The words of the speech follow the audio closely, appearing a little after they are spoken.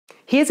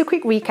Here's a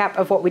quick recap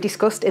of what we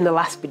discussed in the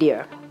last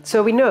video.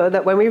 So we know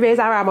that when we raise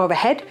our arm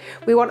overhead,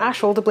 we want our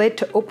shoulder blade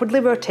to upwardly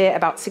rotate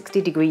about 60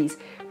 degrees,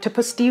 to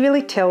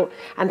posteriorly tilt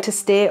and to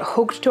stay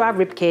hugged to our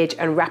rib cage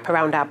and wrap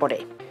around our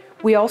body.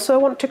 We also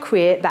want to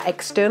create that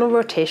external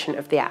rotation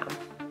of the arm.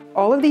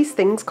 All of these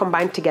things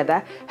combined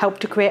together help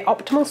to create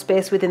optimal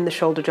space within the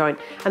shoulder joint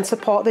and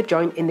support the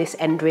joint in this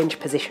end range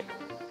position.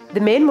 The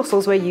main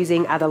muscles we're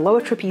using are the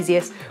lower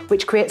trapezius,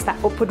 which creates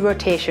that upward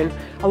rotation,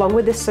 along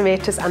with the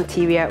serratus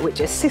anterior, which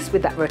assists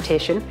with that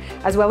rotation,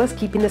 as well as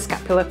keeping the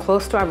scapula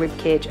close to our rib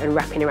cage and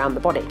wrapping around the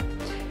body.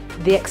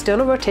 The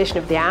external rotation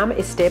of the arm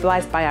is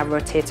stabilised by our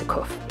rotator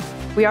cuff.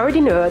 We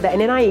already know that in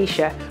an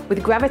Aisha,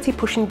 with gravity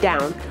pushing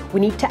down, we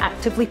need to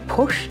actively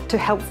push to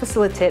help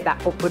facilitate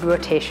that upward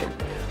rotation.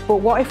 But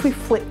what if we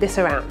flip this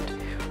around?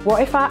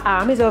 What if our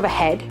arm is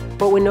overhead,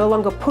 but we're no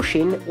longer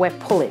pushing, we're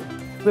pulling?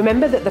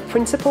 Remember that the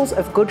principles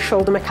of good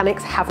shoulder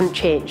mechanics haven't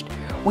changed.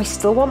 We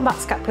still want that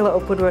scapular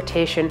upward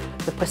rotation,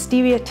 the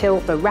posterior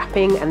tilt, the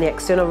wrapping and the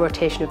external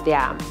rotation of the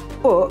arm.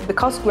 But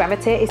because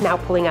gravity is now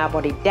pulling our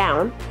body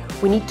down,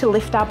 we need to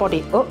lift our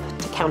body up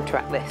to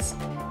counteract this.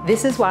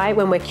 This is why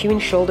when we're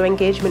cueing shoulder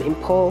engagement in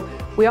pole,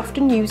 we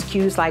often use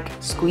cues like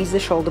squeeze the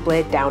shoulder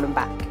blade down and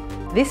back.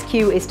 This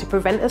cue is to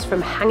prevent us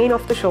from hanging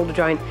off the shoulder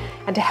joint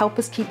and to help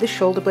us keep the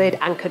shoulder blade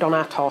anchored on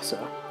our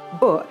torso.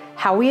 But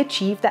how we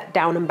achieve that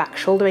down and back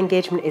shoulder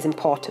engagement is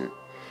important.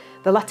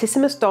 The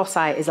latissimus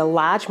dorsi is a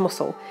large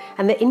muscle,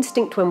 and the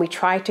instinct when we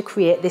try to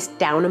create this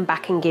down and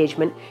back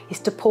engagement is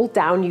to pull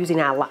down using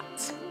our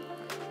lats.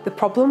 The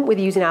problem with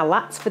using our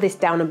lats for this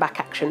down and back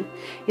action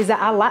is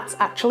that our lats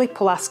actually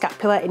pull our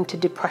scapula into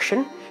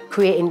depression,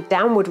 creating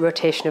downward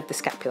rotation of the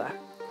scapula.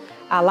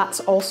 Our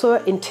lats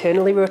also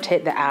internally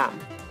rotate the arm.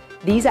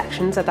 These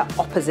actions are the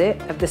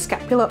opposite of the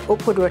scapular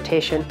upward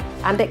rotation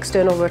and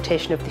external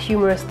rotation of the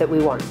humerus that we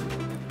want.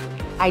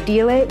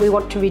 Ideally, we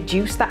want to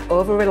reduce that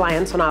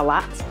over-reliance on our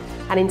lats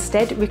and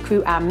instead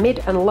recruit our mid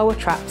and lower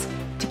traps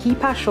to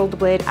keep our shoulder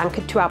blade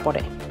anchored to our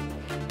body.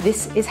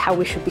 This is how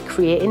we should be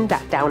creating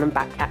that down and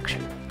back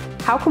action.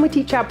 How can we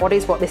teach our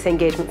bodies what this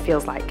engagement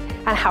feels like?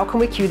 And how can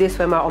we cue this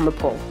when we're on the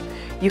pole?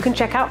 You can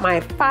check out my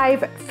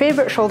 5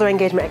 favourite shoulder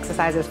engagement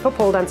exercises for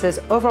pole dancers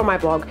over on my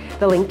blog.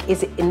 The link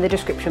is in the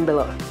description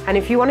below. And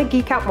if you want to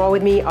geek out more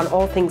with me on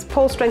all things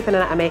pole strength and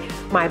anatomy,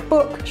 my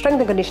book, Strength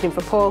and Conditioning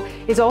for Pole,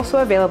 is also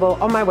available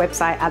on my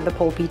website at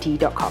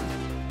thepolept.com.